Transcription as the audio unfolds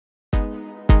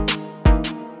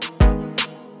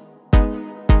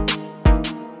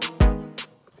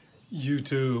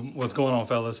YouTube, what's going on,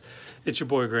 fellas? It's your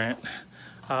boy Grant.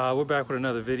 We're back with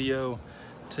another video.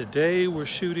 Today we're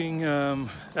shooting,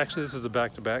 actually this is a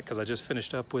back-to-back because I just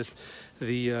finished up with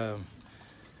the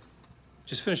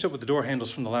door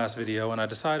handles from the last video, and I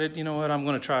decided, you know what, I'm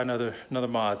going to try another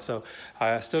mod. So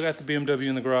I still got the BMW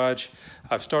in the garage.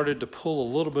 I've started to pull a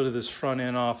little bit of this front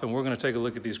end off, and we're going to take a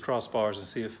look at these crossbars and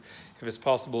see if it's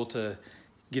possible to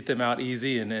get them out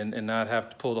easy and not have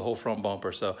to pull the whole front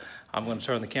bumper. So I'm going to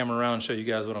turn the camera around and show you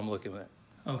guys what I'm looking at.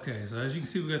 Okay, so as you can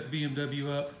see, we got the BMW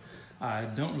up. I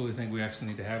don't really think we actually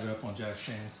need to have it up on jack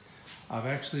stands. I've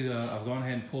actually I've gone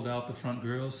ahead and pulled out the front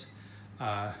grills.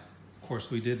 Of course,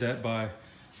 we did that by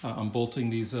unbolting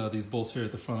these bolts here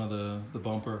at the front of the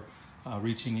bumper,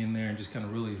 reaching in there and just kind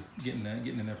of really getting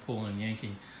in there, pulling and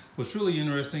yanking. What's really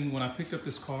interesting, when I picked up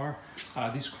this car,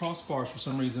 these crossbars, for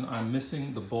some reason, I'm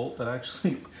missing the bolt that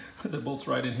actually, the bolt's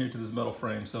right in here to this metal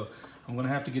frame. So I'm gonna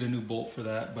have to get a new bolt for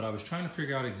that. But I was trying to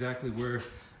figure out exactly where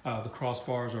the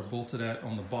crossbars are bolted at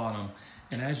on the bottom.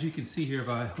 And as you can see here,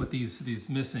 with these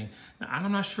missing, now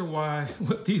I'm not sure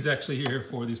what these actually here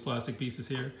for, these plastic pieces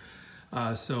here.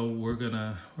 So we're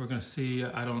gonna see.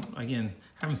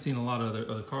 Haven't seen a lot of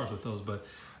other cars with those, but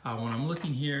when I'm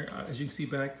looking here, as you can see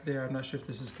back there, I'm not sure if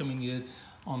this is coming in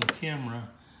on the camera,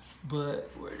 but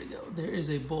where'd it go? There is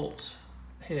a bolt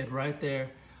head right there.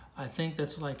 I think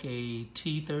that's like a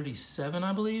T37,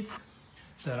 I believe,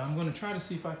 that I'm gonna try to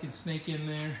see if I can snake in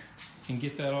there and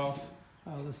get that off.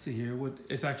 Let's see here.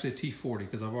 It's actually a T40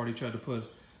 because I've already tried to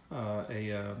put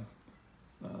the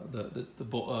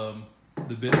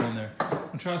bit on there.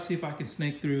 I'm trying to see if I can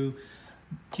snake through,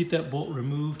 get that bolt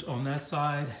removed on that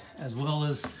side as well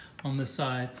as on this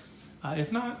side.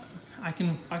 If not, I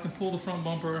can pull the front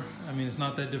bumper. I mean, it's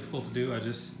not that difficult to do. I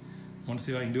just want to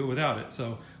see if I can do it without it.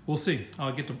 So we'll see.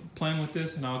 I'll get to plan with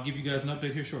this and I'll give you guys an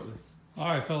update here shortly. All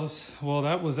right, fellas. Well,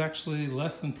 that was actually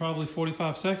less than probably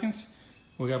 45 seconds.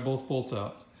 We got both bolts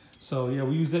out. So yeah,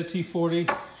 we use that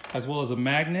T40 as well as a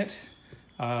magnet.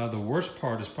 The worst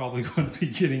part is probably going to be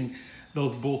getting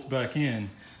those bolts back in,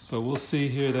 but we'll see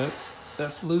here that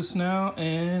that's loose now,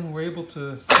 and we're able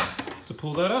to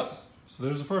pull that up. So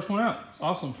there's the first one out.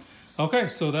 Awesome. Okay,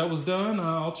 so that was done.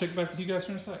 I'll check back with you guys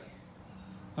in a sec.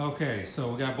 Okay,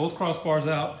 so we got both crossbars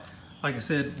out. Like I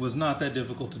said, was not that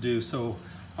difficult to do. So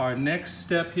our next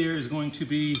step here is going to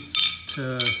be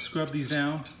to scrub these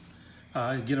down,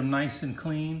 get them nice and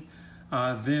clean.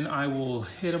 Then I will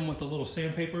hit them with a little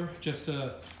sandpaper just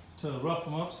to rough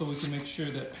them up so we can make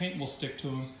sure that paint will stick to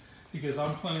them, because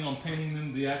I'm planning on painting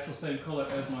them the actual same color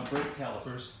as my brake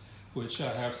calipers, which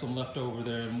I have some left over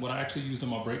there. And what I actually used on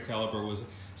my brake caliper was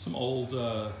some old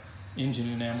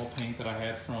engine enamel paint that I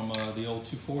had from the old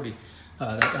 240,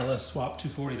 that LS Swap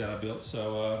 240 that I built.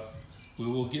 So we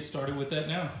will get started with that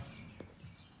now.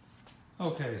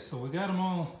 Okay, so we got them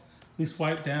all at least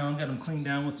wiped down, got them cleaned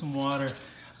down with some water.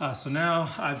 So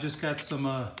now I've just got some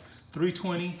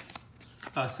 320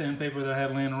 sandpaper that I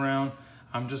had laying around.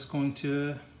 I'm just going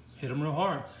to hit them real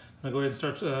hard. I'm gonna go ahead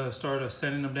and start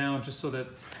sanding them down just so that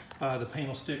the paint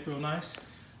will stick real nice.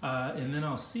 And then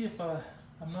I'll see if I'm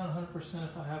not 100%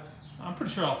 if I have, I'm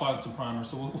pretty sure I'll find some primer,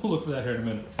 so we'll look for that here in a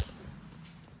minute.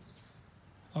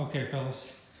 Okay,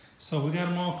 fellas, so we got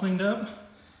them all cleaned up.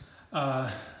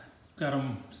 Got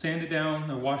them sanded down,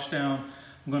 they're washed down.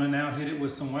 I'm gonna now hit it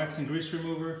with some wax and grease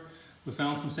remover. We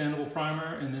found some sandable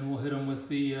primer, and then we'll hit them with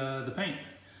the paint.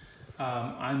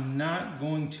 I'm not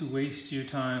going to waste your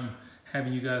time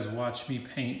having you guys watch me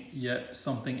paint yet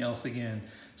something else again.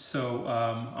 So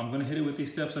I'm gonna hit it with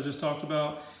these steps I just talked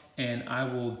about, and I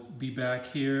will be back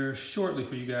here shortly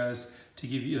for you guys to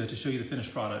give you to show you the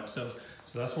finished product. So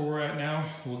that's where we're at now.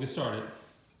 We'll get started.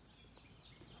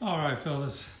 All right,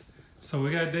 fellas. So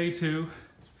we got day 2,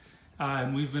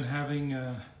 and we've been having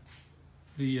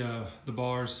the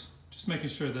bars, just making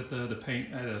sure that the paint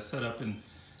had set up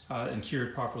and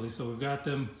cured properly. So we've got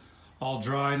them all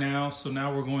dry now. So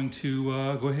now we're going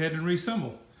to go ahead and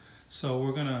reassemble. So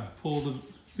we're gonna pull the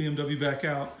BMW back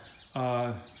out,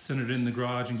 send it in the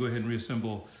garage, and go ahead and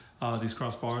reassemble these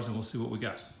crossbars, and we'll see what we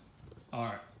got. All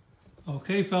right.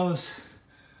 Okay, fellas,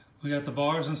 we got the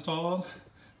bars installed.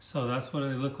 So that's what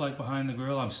they look like behind the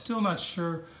grill. I'm still not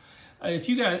sure. If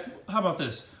you guys, how about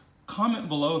this? Comment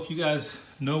below if you guys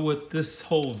know what this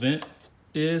whole vent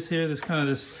is here,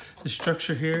 this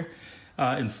structure here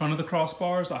in front of the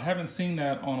crossbars. I haven't seen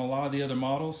that on a lot of the other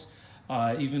models.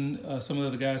 Even some of the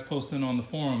other guys posting on the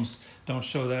forums don't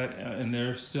show that, and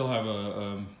they still have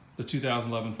the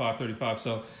 2011 535.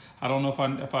 So I don't know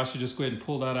if I should just go ahead and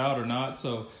pull that out or not.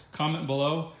 So comment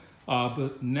below.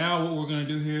 But now what we're gonna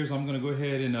do here is I'm gonna go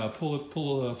ahead and pull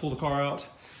the car out,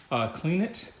 clean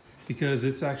it, because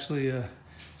it's actually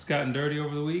it's gotten dirty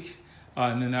over the week.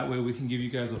 And then that way we can give you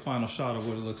guys a final shot of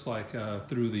what it looks like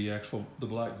through the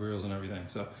black grills and everything.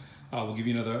 So we'll give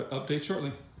you another update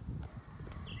shortly.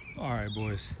 All right,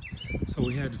 boys. So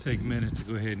we had to take a minute to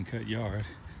go ahead and cut yard.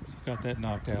 So got that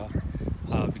knocked out.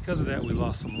 Because of that, we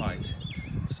lost some light.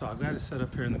 So I've got it set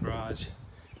up here in the garage,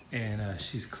 and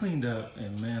she's cleaned up,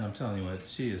 and man, I'm telling you what,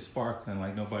 she is sparkling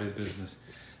like nobody's business.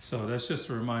 So that's just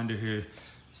a reminder here.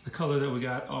 It's the color that we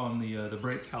got on the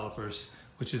brake calipers,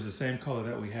 which is the same color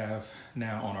that we have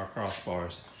now on our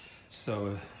crossbars.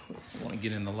 So I want to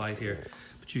get in the light here,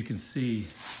 but you can see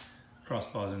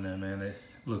crossbars in there, man. It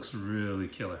looks really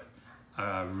killer.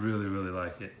 I really, really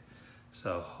like it.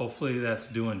 So hopefully that's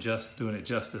doing it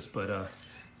justice, but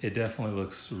it definitely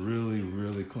looks really,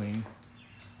 really clean.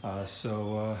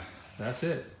 So that's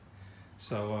it.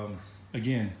 So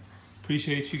again,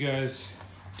 appreciate you guys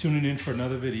tuning in for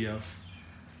another video.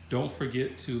 Don't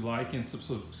forget to like and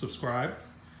subscribe.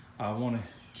 I want to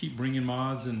keep bringing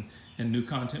mods and new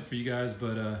content for you guys,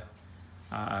 but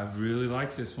I really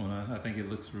like this one. I think it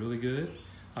looks really good.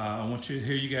 I want to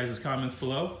hear you guys' comments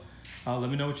below. Let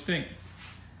me know what you think,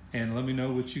 and let me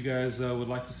know what you guys would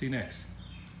like to see next.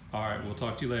 All right, we'll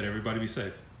talk to you later. Everybody be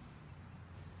safe.